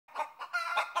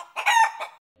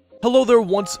Hello there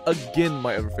once again,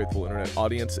 my ever-faithful internet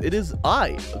audience. It is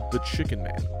I, the Chicken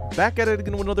Man, back at it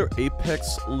again with another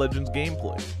Apex Legends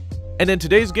gameplay. And in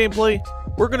today's gameplay,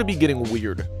 we're going to be getting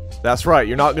weird. That's right,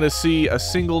 you're not going to see a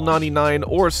single 99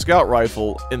 or a scout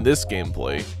rifle in this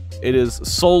gameplay. It is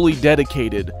solely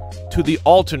dedicated to the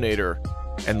alternator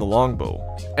and the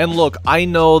longbow. And look, I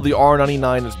know the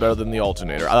R99 is better than the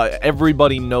alternator.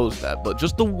 Everybody knows that, but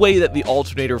just the way that the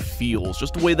alternator feels,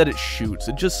 just the way that it shoots,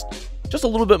 it just a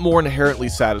little bit more inherently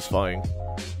satisfying.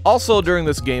 Also, during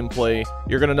this gameplay,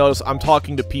 you're going to notice I'm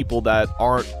talking to people that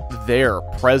aren't there,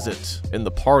 present in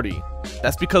the party.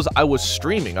 That's because I was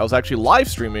streaming. I was actually live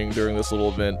streaming during this little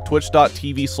event.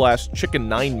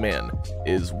 Twitch.tv/chicken9man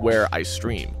is where I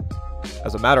stream.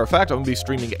 As a matter of fact, I'm going to be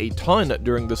streaming a ton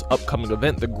during this upcoming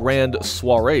event, the Grand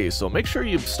Soiree, so make sure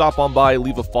you stop on by,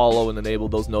 leave a follow, and enable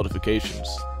those notifications.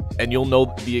 And you'll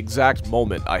know the exact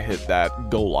moment I hit that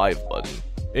go live button.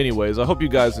 Anyways, I hope you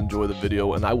guys enjoy the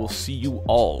video, and I will see you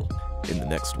all in the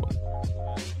next one.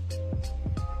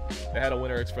 They had a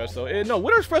Winter Express though. No,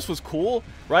 Winter Express was cool,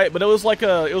 right? But it was like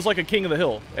a King of the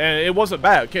Hill, and it wasn't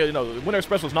bad. Okay, you know, Winter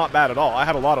Express was not bad at all. I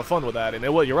had a lot of fun with that, and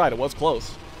you're right, it was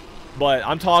close. But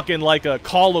I'm talking like a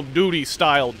Call of Duty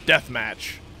style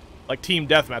deathmatch, like team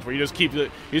deathmatch, where you just keep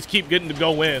getting to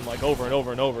go in like over and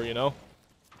over and over, you know? All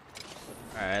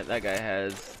right, that guy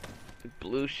has a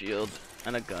blue shield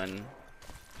and a gun.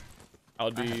 I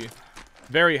would be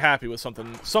very happy with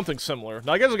something similar.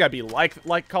 Now I guess it gotta be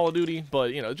like Call of Duty,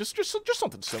 but you know, just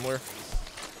something similar.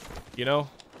 You know?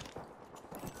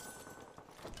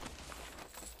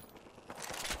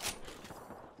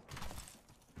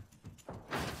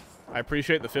 I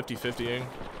appreciate the 50-50ing,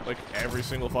 like every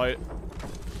single fight.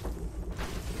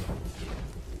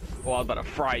 Well, I was about to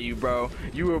fry you, bro.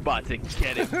 You were about to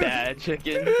get it bad,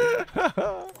 chicken.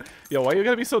 Yo, why you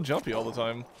gotta be so jumpy all the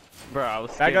time? Bro, I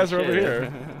was Bad guys are over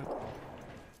here.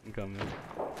 I'm coming.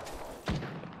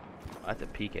 That's a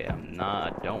PK.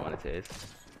 I don't want to taste.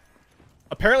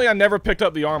 Apparently, I never picked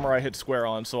up the armor I hit square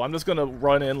on, so I'm just gonna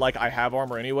run in like I have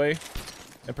armor anyway,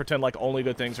 and pretend like only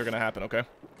good things are gonna happen. Okay?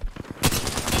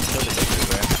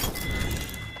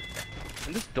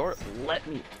 And this door let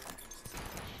me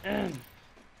in.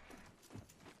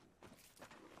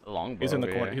 Longbow. He's in the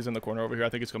corner. He's in the corner over here. I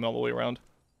think he's coming all the way around.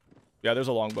 Yeah, there's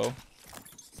a longbow.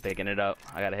 Picking it up.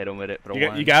 I gotta hit him with it. For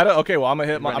you got it? Okay, well I'm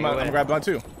gonna hit. I'm gonna grab mine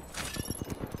too.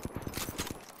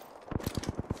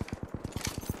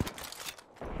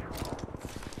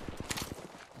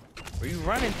 Where you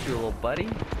running to, little buddy?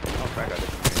 Oh, crap, I got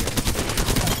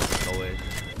it. No way.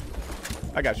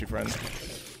 I got you, friend.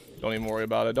 Don't even worry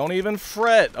about it. Don't even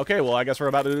fret. Okay, well I guess we're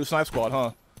about to do Snipe Squad,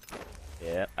 huh?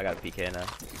 Yeah, I got a PK now.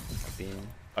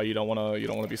 Oh, you don't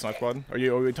wanna be Snipe Squad? Are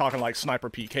we talking like Sniper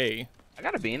PK? I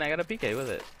got a bean. I got a PK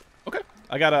with it. Okay.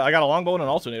 I got a longbow and an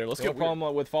alternator. Let's get a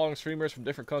problem with following streamers from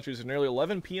different countries. It's nearly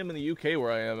 11 p.m. in the UK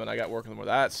where I am, and I got work with them.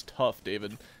 That's tough,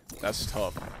 David. That's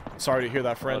tough. Sorry to hear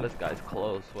that, friend. Oh, this guy's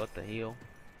close. What the hell?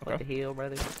 What the hell,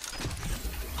 brother?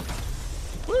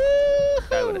 Woo!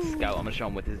 Guy with a scout. I'm gonna show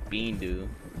him what his bean do.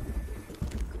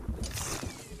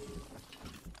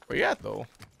 Where you at, though?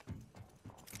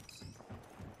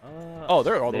 Oh,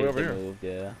 they're all the way over here. Moved,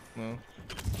 yeah. No.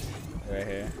 Right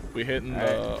here. We hitting right,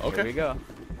 okay. Here we go.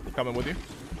 Coming with you.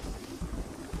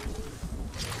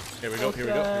 Here we go, here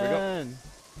we go, here we go.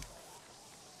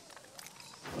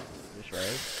 Just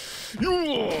right.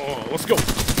 Yeah, let's go.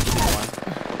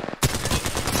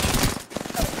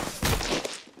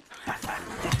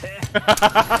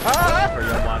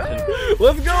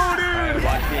 Let's go, dude! Right,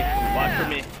 watch me. Watch for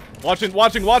me.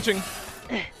 Watching.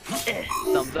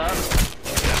 Thumbs up.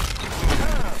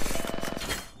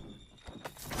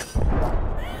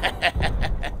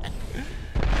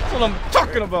 That's what I'm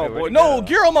talking about, boy. No,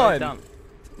 gear on mine.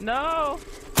 No.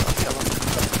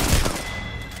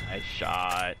 Nice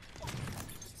shot.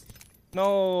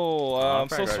 No, I'm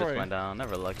so sorry. Just went down.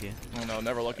 Never lucky. Oh no,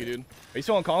 never lucky, dude. Are you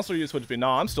still on console or you switched to PC? No,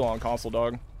 I'm still on console,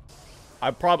 dog.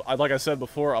 Like I said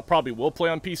before, I probably will play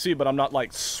on PC, but I'm not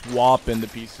like swapping to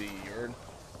PC.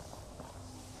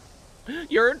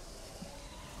 Yerd.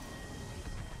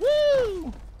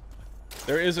 Woo!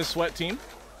 There is a sweat team.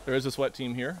 There is a sweat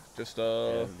team here. Just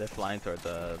yeah, they're flying toward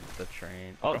the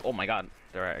train. Oh, okay. Oh my God,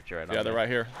 they're actually right on. Yeah, they're right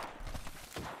here.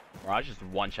 Bro, I just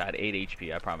one shot 8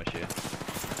 HP. I promise you.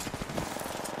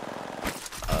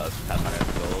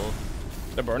 700 gold.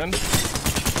 They're burning.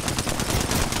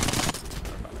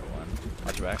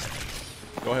 Watch your back.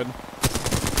 Go ahead.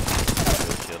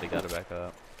 Shield, he got it back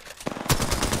up.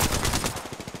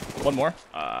 One more.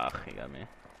 He got me.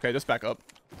 Okay, just back up.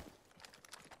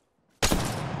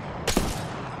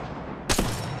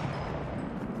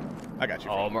 I got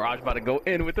you. Oh, Mirage about to go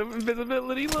in with the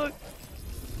invisibility. Look.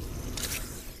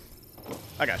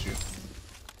 I got you.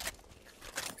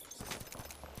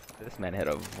 This man hit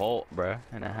a volt, bruh,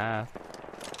 and a half.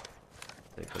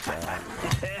 Take the guy.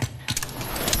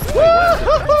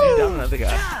 You down another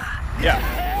guy.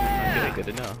 Yeah. Good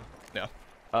to know. Yeah.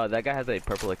 That guy has a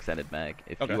purple extended mag.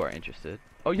 If Okay. you are interested.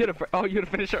 Oh, you had a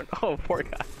finisher. Oh, poor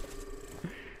guy.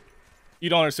 You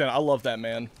don't understand. I love that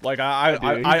man. Like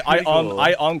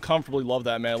I uncomfortably love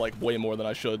that man like way more than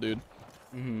I should, dude.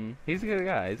 He's a good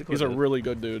guy. He's a really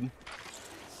good dude. I'm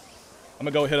gonna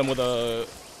go hit him with a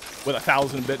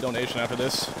 1,000-bit donation after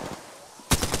this.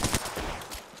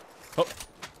 Oh.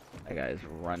 That guy's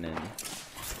running.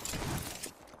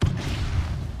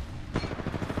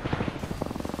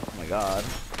 Oh my god.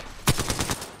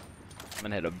 I'm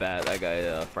gonna hit a bat. That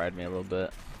guy fried me a little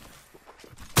bit.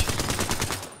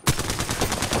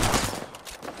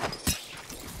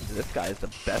 This guy is the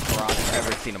best Mirage I've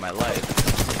ever seen in my life.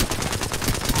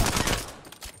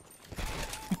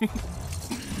 Let's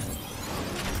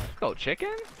go,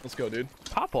 chicken. Let's go, dude.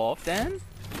 Pop off, then.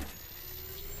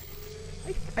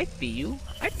 I see you.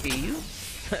 I see you.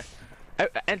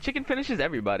 And chicken finishes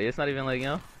everybody. It's not even like, you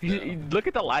know. Look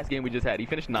at the last game we just had. He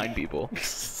finished 9 people.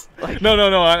 Like, No.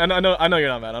 I know you're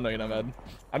not mad. I know you're not mad.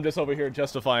 I'm just over here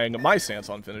justifying my stance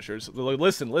on finishers.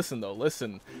 Listen though.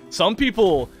 Some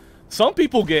people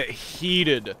get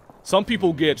heated. Some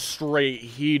people get straight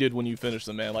heated when you finish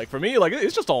them, man. Like for me, like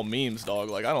it's just all memes, dog.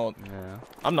 Like I don't. yeah.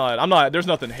 I'm not. There's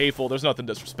nothing hateful. There's nothing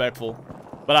disrespectful.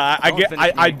 But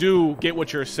I do get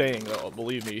what you're saying, though.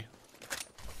 Believe me.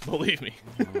 Believe me.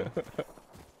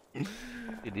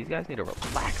 Dude, these guys need to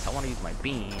relax. I want to use my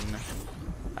bean.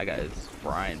 That guy is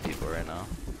frying people right now.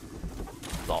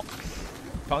 Sucks.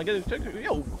 Finally get it.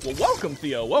 Yo, well, welcome,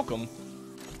 Theo. Welcome.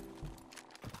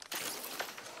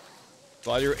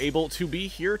 Glad you're able to be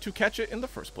here to catch it in the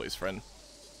first place, friend.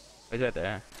 He's right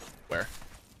there. Where?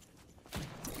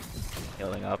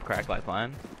 Healing up, crack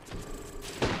lifeline.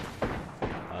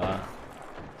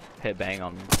 Hit bang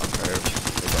on curve.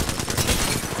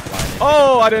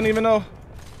 Oh, I didn't even know.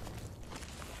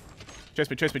 Chase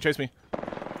me.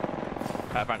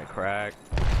 I find a crack.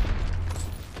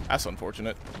 That's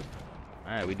unfortunate.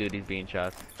 Alright, we do these bean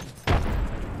shots.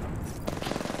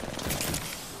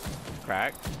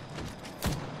 Crack.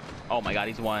 Oh my god,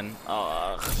 he's one.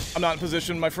 Ugh. I'm not in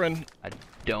position, my friend. I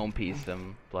dome pieced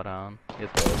him. Bloodhound. He has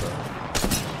gold though.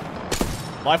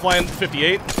 Lifeline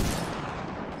 58.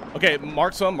 Okay,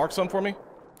 mark some for me.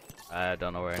 I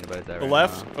don't know where anybody's at. The right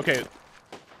left. now. Okay.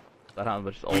 Bloodhound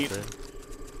was just ulted.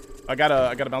 I got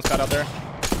a bounce pad out there.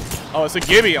 Oh, it's a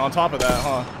Gibby on top of that,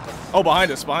 huh? Oh,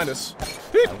 behind us.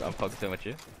 I'm focusing with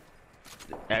you.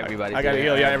 Everybody's I gotta here.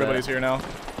 heal. Yeah, everybody's here now.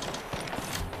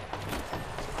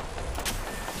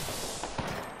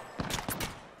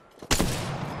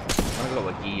 I'm gonna go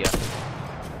with Gia.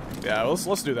 Yeah,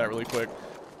 let's do that really quick.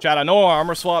 Chad, I know our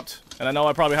armor swapped, and I know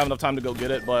I probably have enough time to go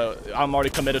get it, but I'm already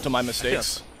committed to my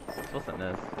mistakes. Listen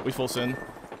to this. We full sin.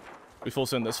 We full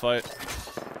sin this fight.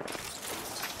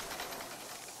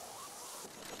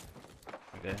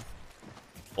 Okay.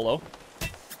 Below.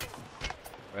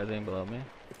 Rising below me.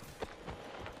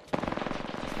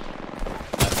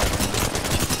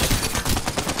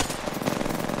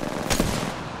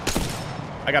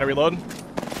 I gotta reload.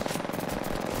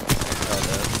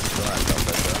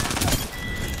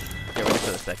 Get ready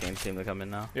for the second team to come in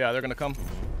now. Yeah, they're gonna come.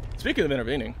 Speaking of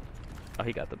intervening. Oh,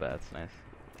 he got the bats. Nice.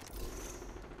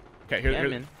 Okay, here's what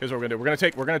we're gonna do. We're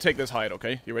gonna take this height.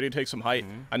 Okay, you ready to take some height?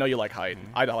 I know you like height.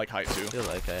 I like height too. Feel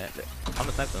like it. I'm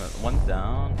gonna snipe them. One's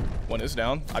down. One is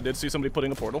down. I did see somebody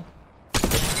putting a portal.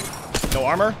 No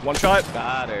armor. One shot.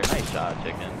 Got her. Nice shot,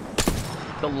 chicken.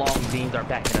 The long beams are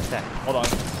back in effect. Hold on.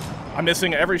 I'm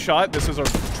missing every shot. This is a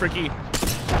tricky.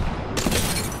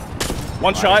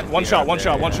 One shot.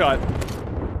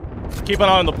 Keep an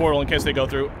eye on the portal in case they go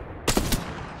through.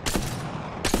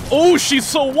 Oh, she's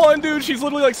so one, dude. She's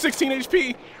literally like 16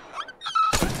 HP.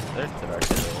 There's the dark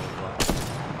hill.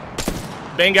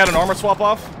 Bang got an armor swap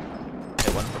off.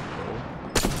 Hit one from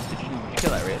the Did you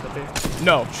kill that Wraith up here?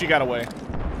 No, she got away.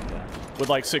 Yeah. With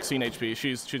like 16 HP.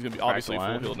 She's gonna be obviously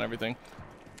full healed and everything.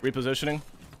 Repositioning.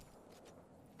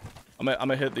 I'm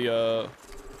gonna hit the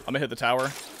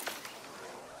tower.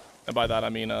 And by that I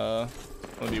mean I'm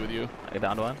gonna be with you. I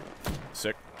downed one.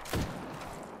 Sick.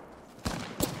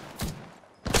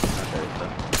 Sure,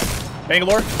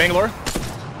 Bangalore. Get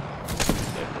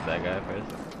that guy first.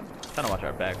 Trying to watch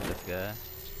our back for this guy.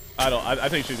 I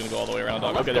think she's gonna go all the way around,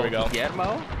 dog. Okay, there we go.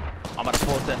 Guillermo. I'm gonna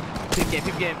force it. Peep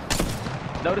game.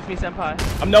 Notice me, senpai.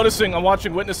 I'm noticing. I'm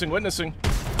watching. Witnessing. No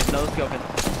scoping.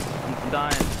 I'm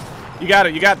dying. You got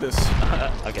it. You got this.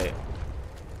 Okay.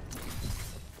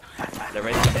 They're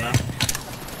ready to now.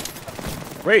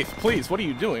 Wraith, please, what are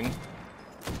you doing?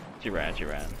 She ran.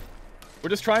 We're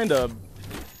just trying to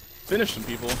finish some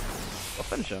people. We'll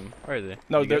finish him. Where is he?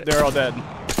 No, they're all dead.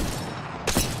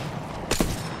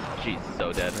 She's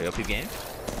so dead. Are you OP game?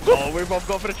 Oh, we're both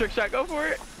going for the trick shot. Go for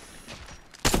it.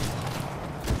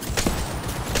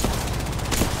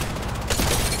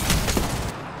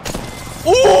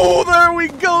 Ooh, there we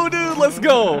go, dude. Let's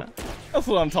go. That's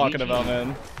what I'm talking about,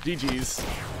 man. GG's.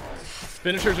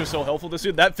 Finishers are so helpful this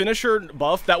year. That finisher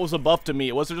buff, that was a buff to me.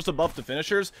 It wasn't just a buff to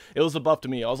finishers. It was a buff to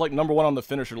me. I was like #1 on the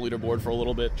finisher leaderboard for a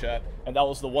little bit, chat. And that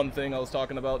was the one thing I was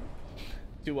talking about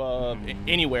to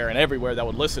anywhere and everywhere that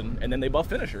would listen. And then they buff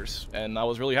finishers. And I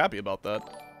was really happy about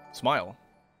that. Smile.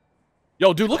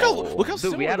 Yo, dude, look how Dude,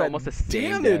 similar we had that almost the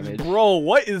same damage, bro.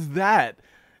 What is that?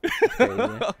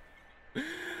 Crazy.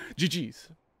 GG's.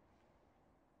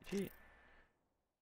 Gee.